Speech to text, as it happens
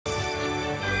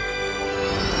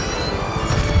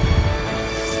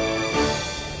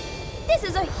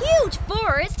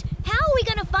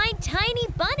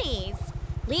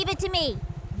Leave it to me.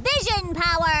 Vision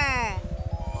power!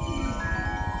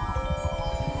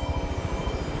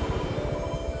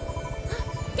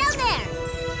 Down there!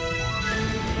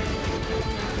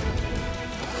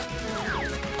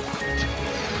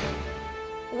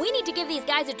 We need to give these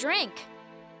guys a drink.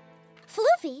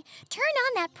 Floofy, turn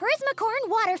on that Prismacorn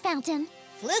water fountain.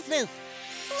 Floof, floof.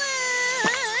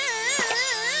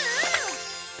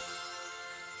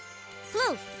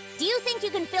 Floof, do you think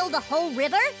you can fill the whole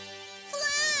river?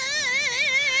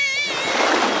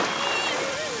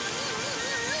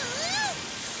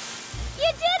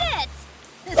 You did it!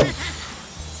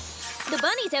 The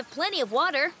bunnies have plenty of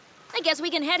water. I guess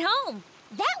we can head home.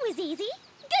 That was easy.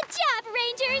 Good job,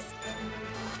 Rangers!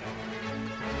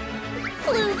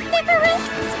 Floofiferous,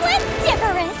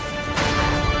 splendiferous!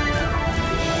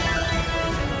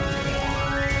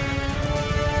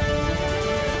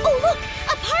 Oh, look!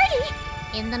 A party!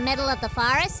 In the middle of the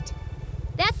forest?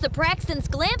 That's the Braxton's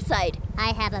glam site.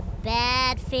 I have a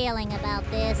bad feeling about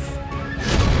this.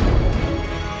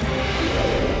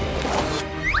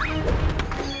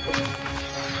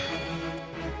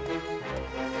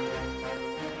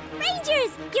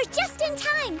 Rangers, you're just in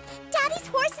time. Daddy's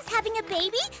horse is having a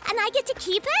baby, and I get to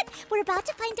keep it. We're about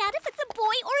to find out if it's a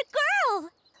boy or a girl.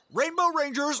 Rainbow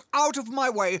Rangers, out of my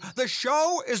way. The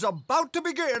show is about to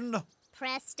begin.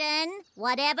 Preston,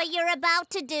 whatever you're about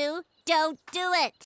to do, don't do it.